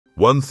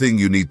One thing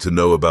you need to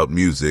know about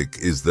music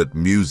is that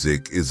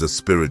music is a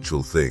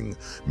spiritual thing.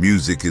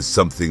 Music is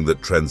something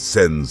that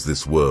transcends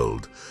this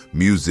world.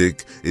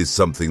 Music is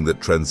something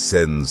that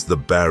transcends the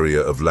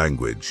barrier of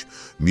language.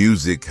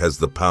 Music has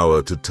the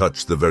power to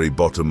touch the very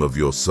bottom of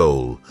your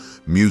soul.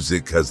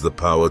 Music has the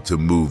power to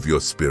move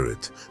your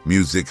spirit.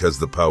 Music has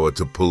the power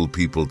to pull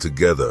people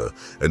together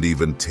and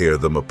even tear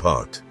them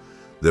apart.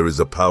 There is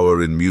a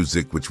power in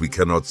music which we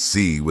cannot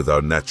see with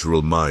our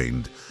natural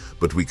mind,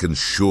 but we can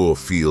sure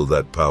feel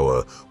that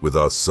power with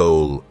our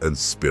soul and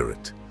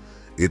spirit.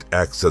 It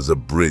acts as a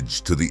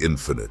bridge to the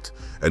infinite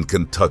and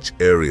can touch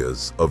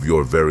areas of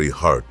your very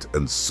heart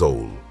and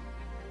soul.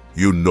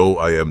 You know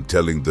I am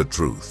telling the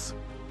truth.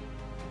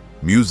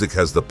 Music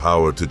has the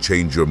power to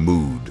change your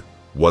mood.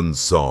 One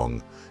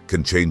song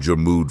can change your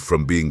mood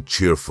from being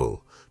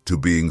cheerful to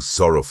being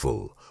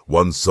sorrowful.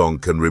 One song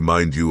can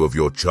remind you of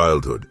your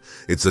childhood.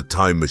 It's a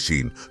time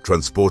machine,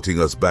 transporting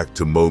us back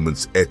to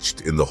moments etched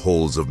in the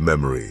halls of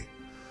memory.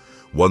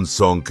 One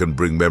song can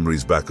bring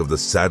memories back of the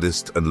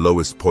saddest and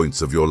lowest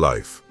points of your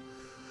life.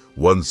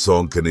 One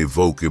song can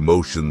evoke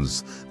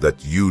emotions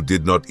that you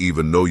did not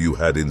even know you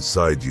had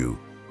inside you.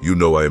 You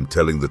know I am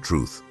telling the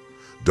truth.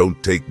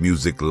 Don't take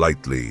music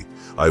lightly.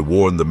 I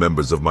warn the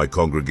members of my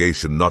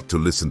congregation not to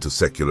listen to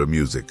secular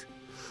music.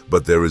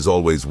 But there is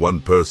always one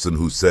person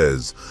who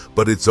says,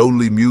 "But it's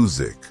only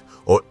music,"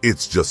 or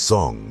 "It's just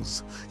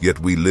songs." Yet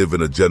we live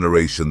in a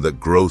generation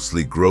that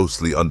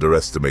grossly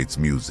underestimates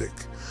music.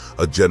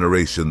 A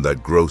generation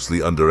that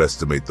grossly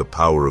underestimates the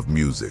power of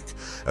music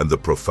and the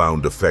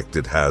profound effect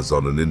it has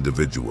on an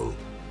individual.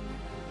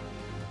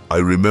 I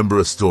remember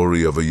a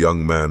story of a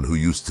young man who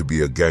used to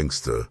be a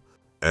gangster,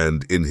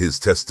 and in his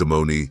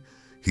testimony,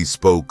 he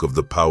spoke of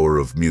the power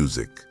of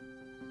music.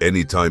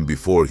 Anytime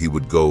before he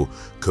would go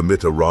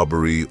commit a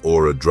robbery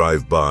or a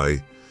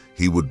drive-by,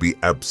 he would be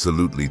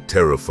absolutely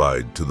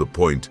terrified to the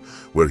point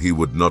where he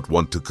would not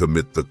want to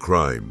commit the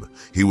crime.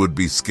 He would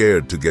be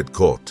scared to get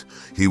caught.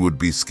 He would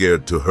be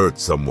scared to hurt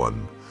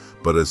someone.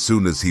 But as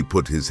soon as he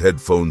put his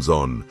headphones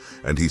on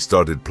and he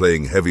started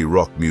playing heavy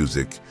rock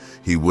music,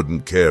 he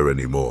wouldn't care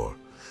anymore.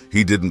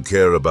 He didn't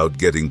care about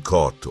getting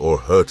caught or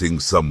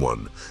hurting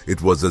someone.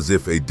 It was as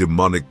if a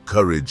demonic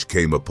courage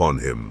came upon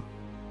him.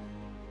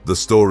 The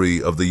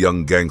story of the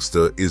young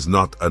gangster is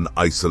not an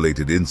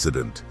isolated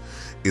incident.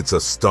 It's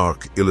a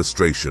stark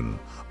illustration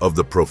of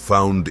the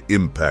profound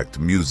impact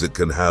music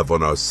can have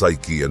on our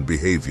psyche and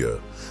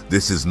behavior.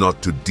 This is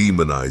not to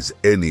demonize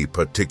any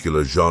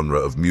particular genre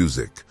of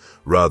music.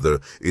 Rather,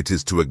 it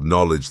is to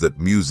acknowledge that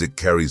music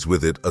carries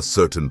with it a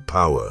certain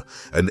power,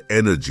 an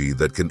energy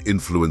that can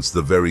influence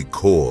the very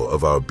core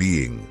of our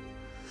being.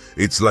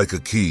 It's like a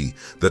key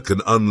that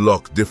can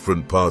unlock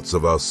different parts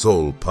of our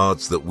soul,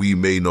 parts that we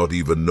may not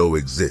even know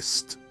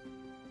exist.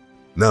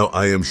 Now,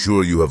 I am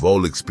sure you have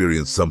all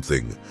experienced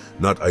something,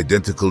 not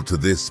identical to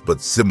this,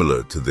 but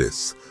similar to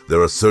this.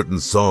 There are certain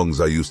songs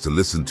I used to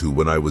listen to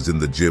when I was in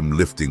the gym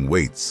lifting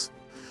weights.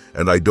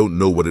 And I don't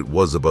know what it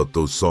was about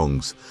those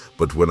songs,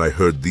 but when I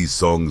heard these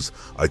songs,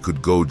 I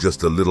could go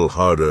just a little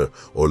harder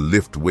or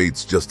lift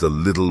weights just a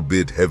little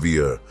bit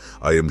heavier.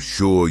 I am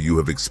sure you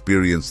have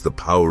experienced the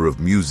power of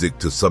music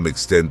to some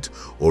extent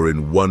or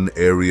in one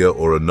area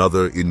or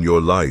another in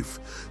your life.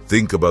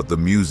 Think about the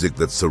music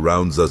that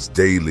surrounds us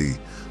daily,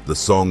 the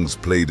songs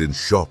played in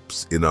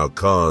shops, in our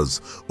cars,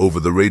 over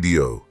the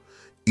radio.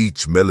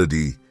 Each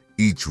melody,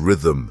 each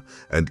rhythm,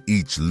 and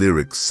each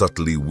lyric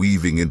subtly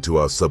weaving into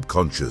our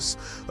subconscious,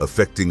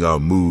 affecting our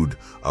mood,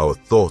 our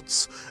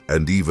thoughts,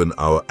 and even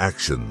our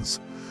actions.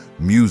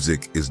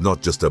 Music is not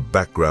just a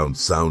background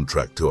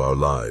soundtrack to our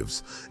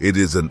lives. It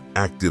is an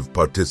active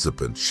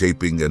participant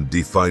shaping and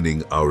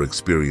defining our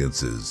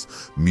experiences.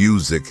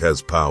 Music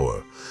has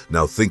power.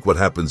 Now think what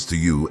happens to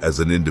you as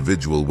an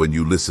individual when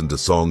you listen to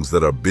songs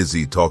that are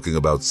busy talking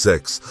about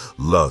sex,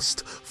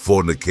 lust,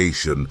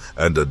 fornication,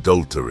 and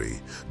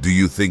adultery. Do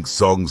you think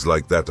songs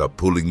like that are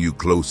pulling you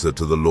closer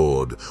to the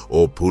Lord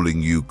or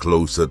pulling you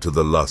closer to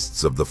the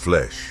lusts of the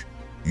flesh?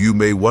 You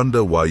may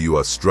wonder why you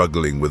are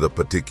struggling with a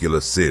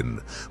particular sin,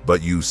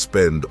 but you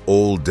spend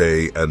all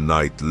day and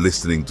night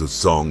listening to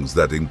songs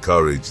that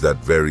encourage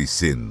that very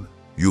sin.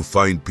 You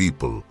find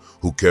people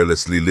who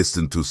carelessly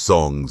listen to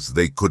songs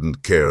they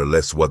couldn't care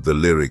less what the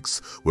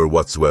lyrics were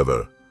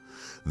whatsoever.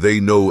 They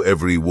know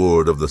every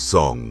word of the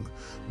song,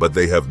 but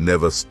they have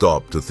never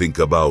stopped to think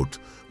about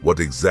what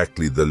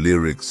exactly the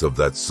lyrics of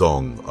that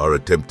song are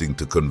attempting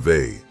to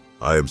convey.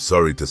 I am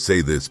sorry to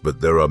say this,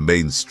 but there are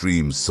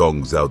mainstream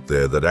songs out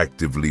there that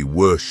actively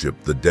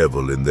worship the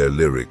devil in their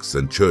lyrics,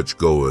 and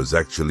churchgoers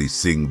actually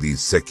sing these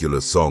secular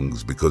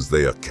songs because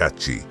they are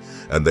catchy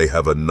and they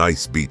have a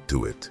nice beat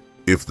to it.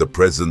 If the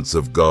presence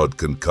of God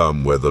can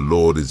come where the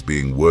Lord is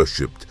being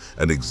worshipped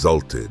and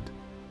exalted,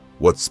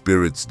 what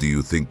spirits do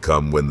you think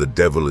come when the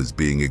devil is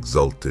being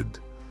exalted?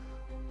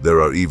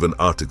 There are even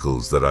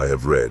articles that I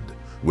have read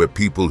where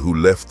people who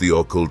left the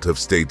occult have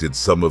stated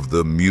some of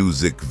the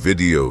music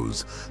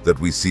videos that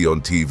we see on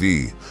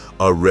TV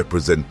are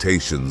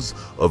representations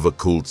of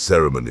occult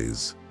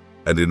ceremonies.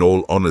 And in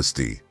all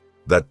honesty,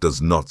 that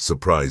does not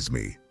surprise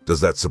me. Does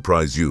that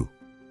surprise you?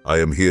 I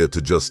am here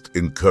to just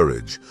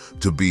encourage,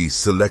 to be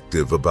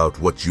selective about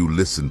what you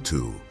listen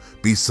to.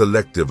 Be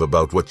selective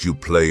about what you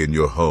play in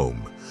your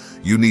home.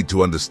 You need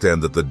to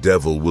understand that the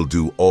devil will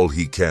do all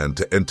he can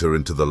to enter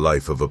into the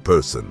life of a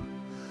person.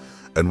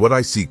 And what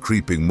I see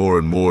creeping more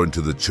and more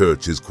into the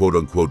church is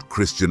quote-unquote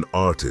Christian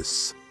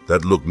artists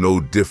that look no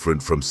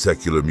different from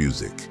secular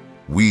music.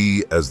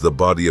 We, as the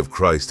body of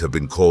Christ, have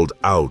been called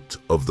out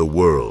of the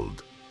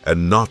world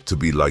and not to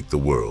be like the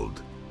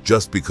world.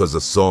 Just because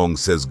a song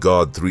says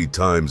God 3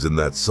 times in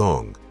that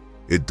song,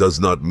 it does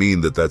not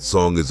mean that that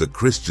song is a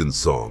Christian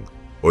song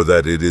or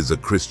that it is a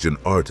Christian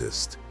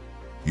artist.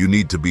 You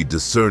need to be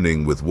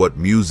discerning with what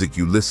music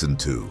you listen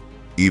to,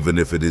 even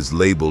if it is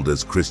labeled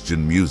as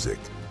Christian music.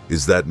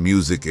 Is that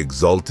music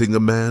exalting a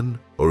man,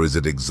 or is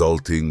it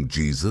exalting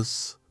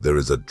Jesus? There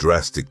is a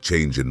drastic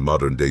change in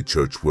modern-day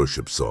church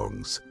worship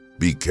songs.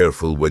 Be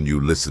careful when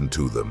you listen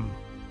to them.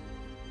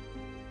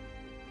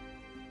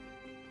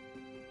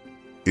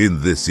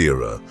 In this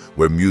era,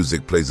 where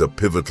music plays a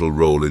pivotal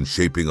role in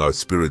shaping our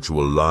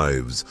spiritual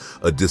lives,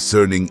 a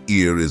discerning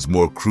ear is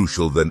more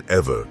crucial than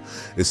ever,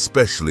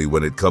 especially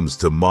when it comes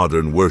to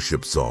modern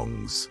worship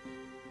songs.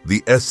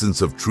 The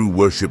essence of true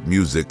worship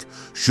music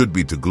should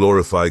be to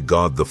glorify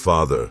God the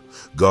Father,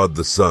 God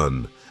the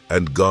Son,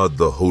 and God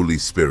the Holy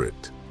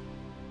Spirit.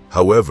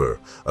 However,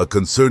 a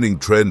concerning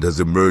trend has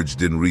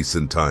emerged in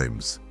recent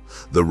times: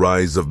 the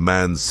rise of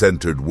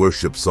man-centered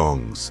worship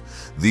songs.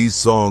 These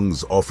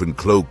songs, often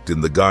cloaked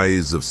in the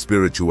guise of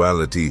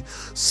spirituality,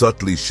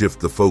 subtly shift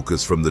the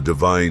focus from the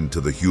divine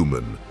to the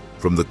human,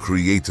 from the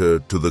creator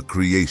to the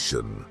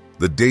creation.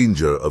 The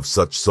danger of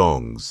such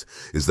songs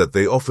is that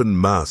they often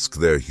mask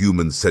their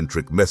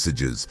human-centric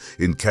messages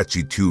in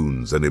catchy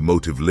tunes and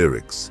emotive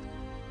lyrics.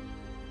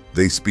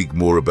 They speak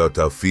more about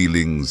our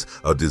feelings,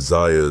 our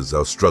desires,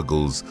 our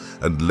struggles,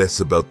 and less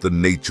about the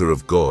nature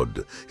of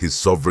God, His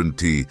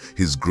sovereignty,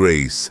 His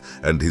grace,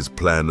 and His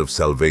plan of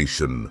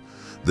salvation.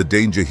 The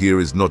danger here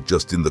is not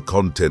just in the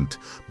content,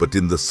 but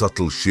in the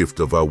subtle shift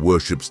of our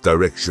worship's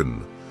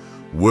direction.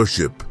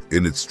 Worship,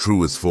 in its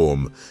truest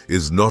form,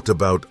 is not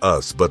about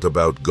us but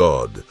about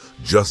God,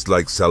 just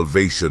like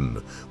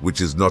salvation, which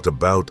is not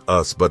about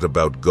us but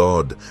about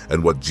God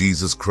and what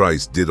Jesus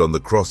Christ did on the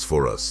cross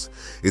for us.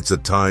 It's a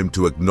time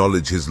to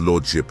acknowledge His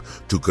Lordship,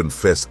 to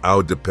confess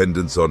our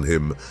dependence on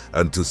Him,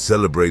 and to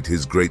celebrate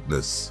His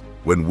greatness.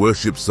 When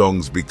worship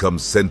songs become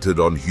centered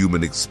on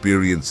human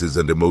experiences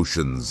and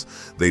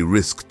emotions, they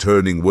risk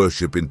turning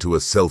worship into a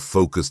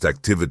self-focused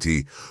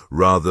activity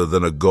rather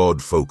than a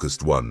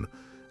God-focused one.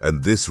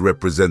 And this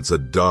represents a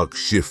dark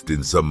shift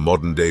in some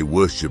modern-day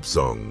worship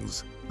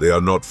songs. They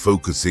are not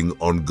focusing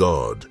on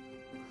God.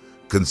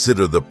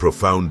 Consider the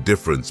profound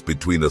difference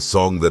between a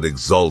song that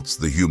exalts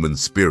the human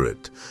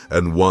spirit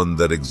and one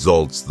that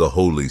exalts the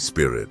Holy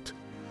Spirit.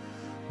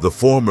 The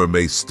former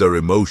may stir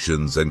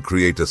emotions and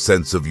create a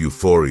sense of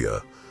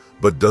euphoria,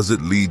 but does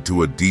it lead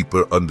to a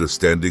deeper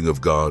understanding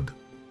of God?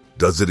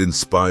 Does it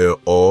inspire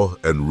awe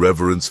and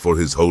reverence for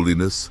His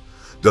holiness?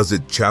 Does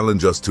it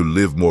challenge us to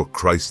live more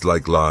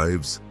Christ-like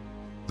lives?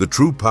 The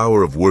true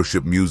power of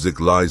worship music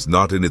lies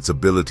not in its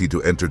ability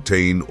to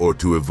entertain or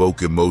to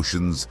evoke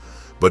emotions,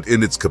 but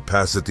in its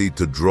capacity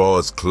to draw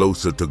us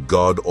closer to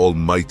God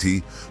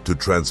Almighty, to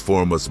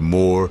transform us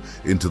more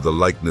into the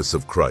likeness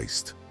of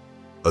Christ.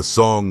 A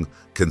song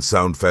can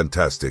sound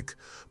fantastic,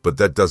 but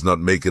that does not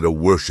make it a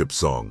worship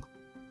song.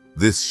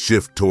 This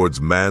shift towards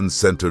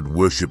man-centered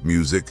worship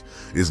music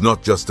is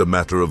not just a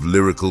matter of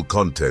lyrical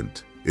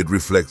content. It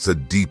reflects a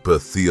deeper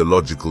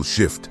theological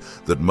shift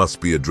that must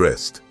be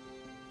addressed.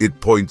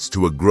 It points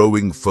to a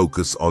growing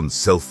focus on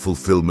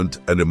self-fulfillment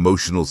and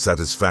emotional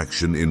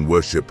satisfaction in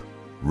worship,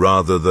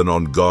 rather than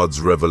on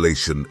God's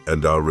revelation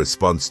and our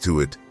response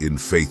to it in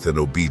faith and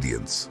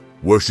obedience.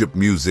 Worship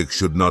music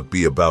should not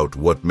be about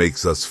what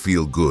makes us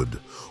feel good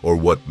or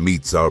what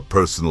meets our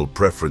personal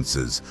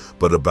preferences,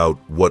 but about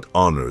what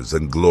honors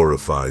and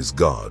glorifies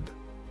God.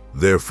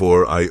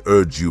 Therefore, I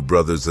urge you,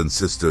 brothers and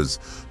sisters,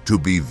 to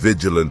be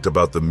vigilant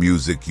about the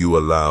music you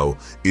allow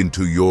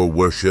into your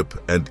worship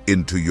and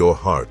into your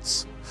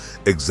hearts.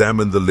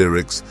 Examine the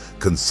lyrics,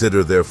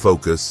 consider their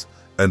focus,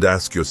 and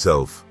ask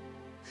yourself,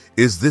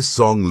 is this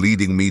song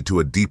leading me to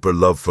a deeper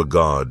love for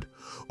God,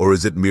 or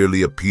is it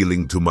merely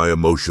appealing to my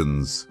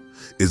emotions?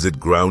 Is it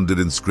grounded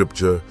in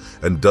Scripture,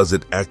 and does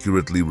it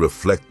accurately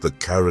reflect the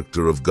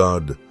character of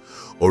God?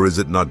 Or is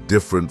it not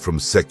different from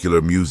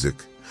secular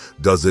music?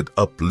 Does it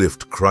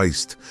uplift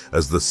Christ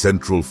as the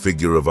central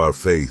figure of our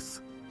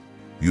faith?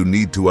 You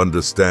need to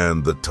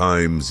understand the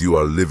times you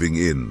are living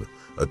in,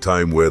 a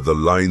time where the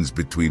lines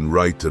between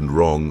right and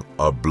wrong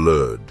are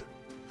blurred.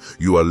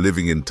 You are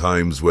living in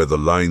times where the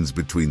lines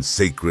between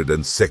sacred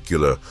and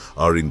secular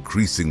are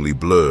increasingly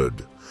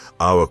blurred.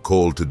 Our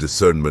call to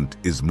discernment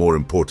is more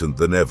important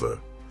than ever.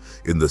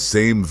 In the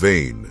same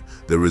vein,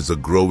 there is a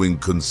growing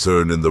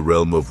concern in the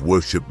realm of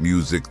worship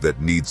music that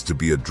needs to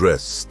be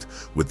addressed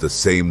with the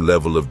same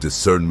level of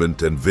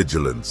discernment and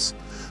vigilance: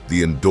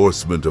 the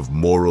endorsement of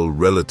moral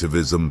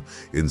relativism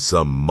in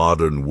some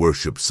modern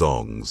worship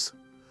songs.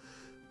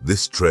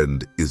 This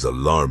trend is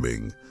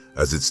alarming,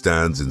 as it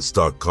stands in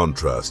stark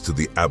contrast to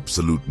the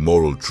absolute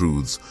moral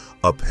truths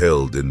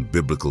upheld in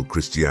biblical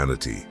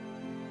Christianity.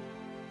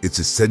 It's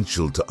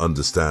essential to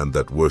understand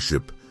that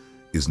worship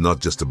is not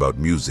just about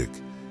music,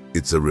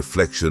 it's a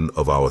reflection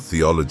of our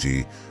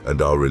theology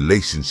and our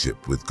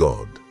relationship with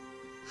God.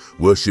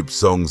 Worship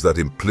songs that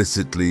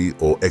implicitly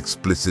or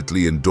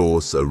explicitly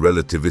endorse a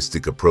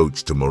relativistic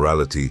approach to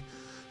morality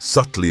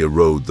subtly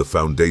erode the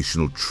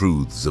foundational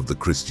truths of the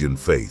Christian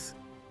faith.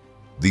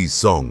 These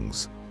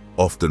songs,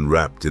 often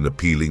wrapped in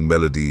appealing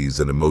melodies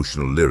and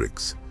emotional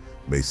lyrics,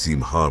 may seem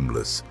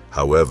harmless.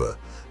 However,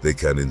 they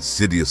can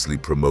insidiously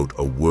promote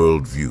a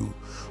worldview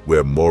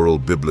where moral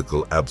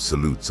biblical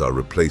absolutes are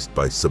replaced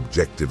by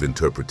subjective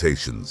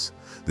interpretations.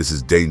 This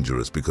is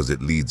dangerous because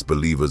it leads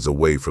believers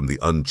away from the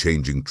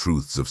unchanging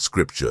truths of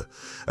Scripture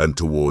and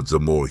towards a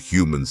more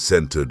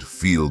human-centered,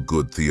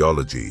 feel-good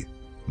theology.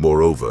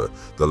 Moreover,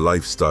 the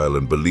lifestyle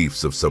and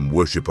beliefs of some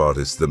worship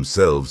artists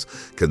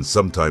themselves can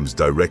sometimes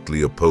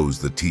directly oppose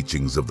the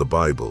teachings of the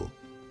Bible.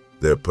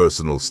 Their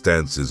personal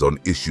stances on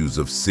issues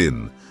of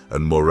sin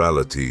and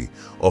morality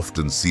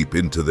often seep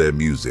into their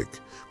music,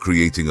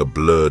 creating a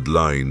blurred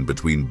line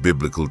between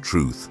biblical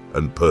truth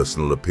and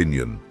personal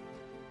opinion.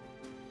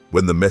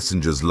 When the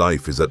messenger's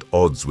life is at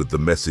odds with the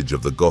message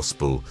of the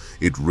gospel,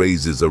 it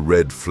raises a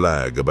red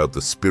flag about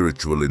the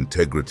spiritual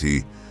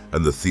integrity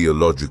and the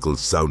theological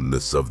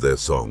soundness of their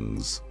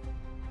songs.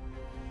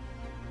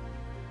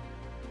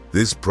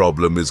 This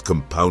problem is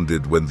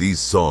compounded when these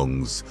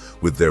songs,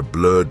 with their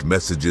blurred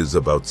messages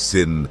about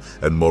sin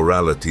and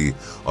morality,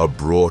 are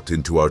brought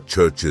into our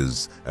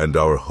churches and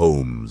our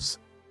homes.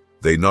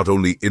 They not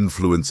only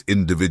influence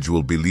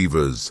individual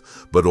believers,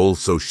 but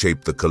also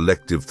shape the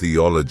collective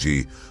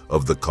theology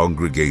of the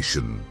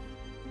congregation.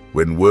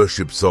 When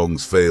worship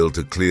songs fail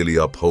to clearly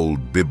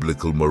uphold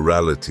biblical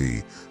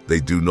morality, they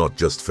do not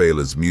just fail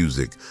as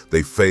music,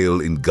 they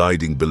fail in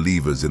guiding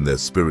believers in their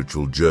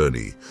spiritual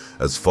journey.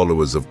 As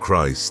followers of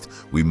Christ,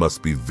 we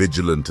must be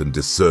vigilant and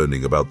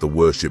discerning about the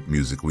worship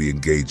music we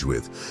engage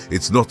with.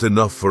 It's not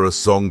enough for a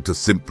song to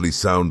simply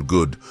sound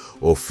good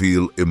or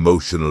feel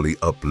emotionally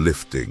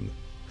uplifting.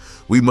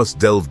 We must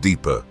delve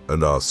deeper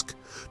and ask,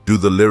 do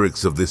the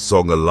lyrics of this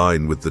song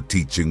align with the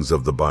teachings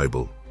of the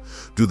Bible?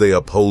 Do they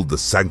uphold the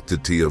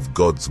sanctity of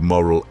God's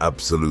moral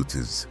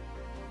absolutes?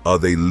 Are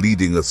they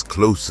leading us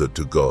closer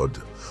to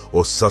God,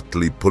 or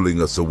subtly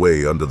pulling us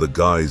away under the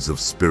guise of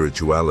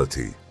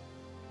spirituality?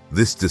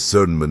 This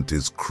discernment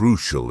is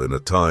crucial in a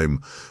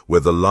time where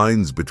the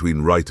lines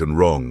between right and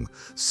wrong,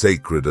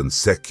 sacred and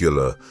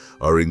secular,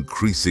 are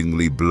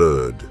increasingly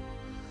blurred.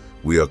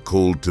 We are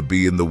called to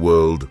be in the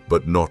world,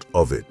 but not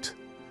of it.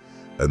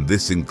 And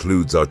this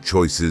includes our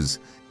choices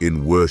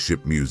in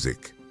worship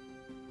music.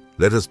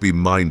 Let us be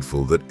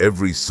mindful that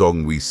every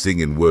song we sing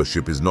in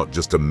worship is not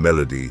just a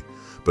melody,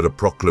 but a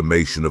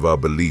proclamation of our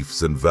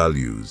beliefs and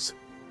values.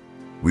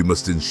 We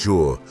must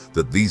ensure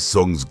that these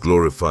songs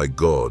glorify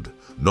God,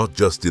 not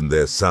just in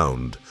their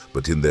sound,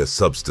 but in their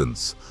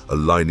substance,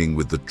 aligning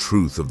with the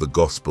truth of the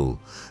gospel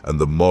and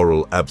the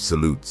moral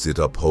absolutes it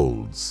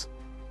upholds.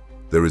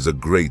 There is a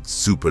great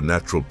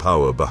supernatural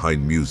power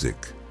behind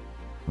music.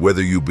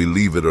 Whether you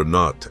believe it or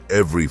not,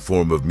 every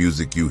form of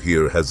music you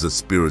hear has a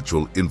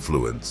spiritual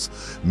influence.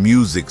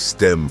 Music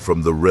stems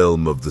from the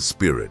realm of the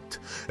spirit,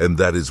 and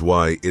that is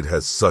why it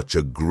has such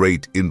a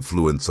great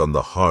influence on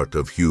the heart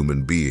of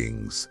human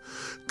beings.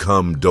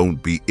 Come,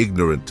 don't be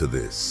ignorant to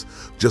this.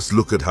 Just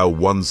look at how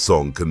one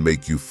song can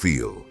make you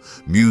feel.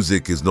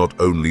 Music is not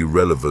only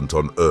relevant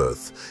on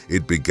earth,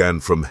 it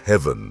began from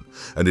heaven,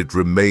 and it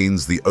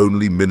remains the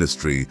only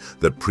ministry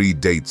that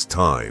predates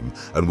time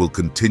and will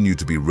continue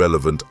to be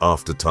relevant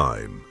after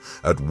time.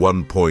 At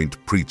one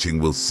point, preaching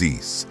will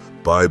cease,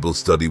 Bible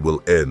study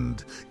will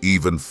end,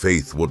 even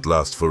faith won't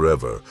last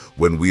forever.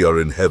 When we are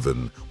in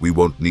heaven, we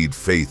won't need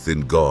faith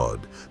in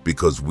God,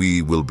 because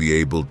we will be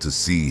able to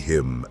see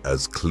Him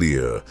as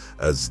clear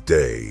as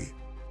day.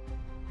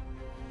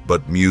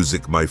 But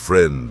music, my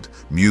friend,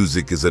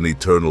 music is an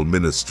eternal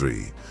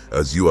ministry.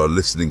 As you are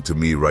listening to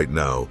me right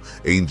now,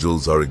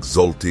 angels are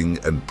exalting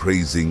and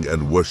praising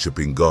and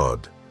worshiping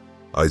God.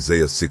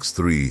 Isaiah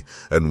 6:3,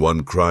 and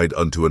one cried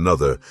unto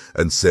another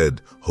and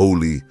said,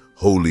 Holy,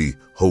 holy,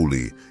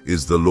 holy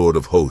is the Lord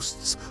of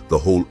hosts. The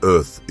whole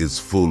earth is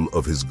full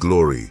of His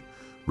glory.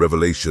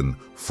 Revelation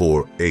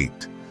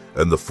 4:8.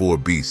 And the four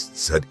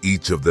beasts had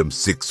each of them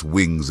 6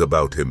 wings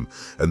about him,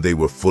 and they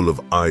were full of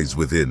eyes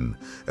within,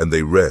 and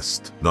they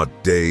rest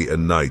not day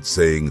and night,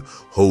 saying,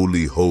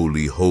 Holy,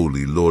 holy,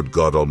 holy, Lord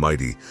God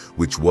Almighty,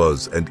 which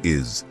was and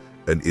is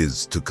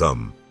to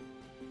come.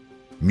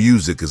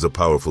 Music is a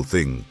powerful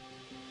thing.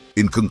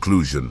 In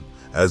conclusion,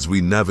 as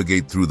we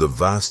navigate through the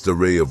vast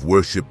array of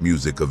worship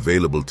music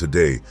available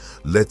today,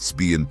 let's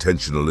be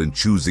intentional in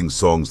choosing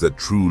songs that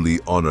truly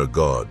honor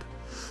God.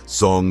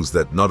 Songs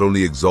that not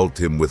only exalt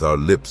Him with our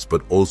lips,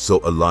 but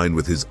also align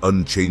with His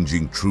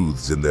unchanging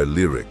truths in their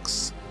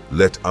lyrics.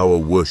 Let our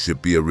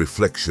worship be a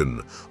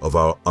reflection of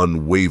our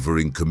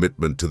unwavering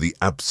commitment to the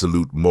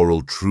absolute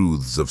moral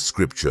truths of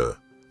Scripture.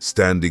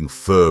 standing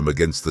firm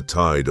against the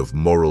tide of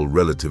moral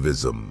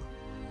relativism.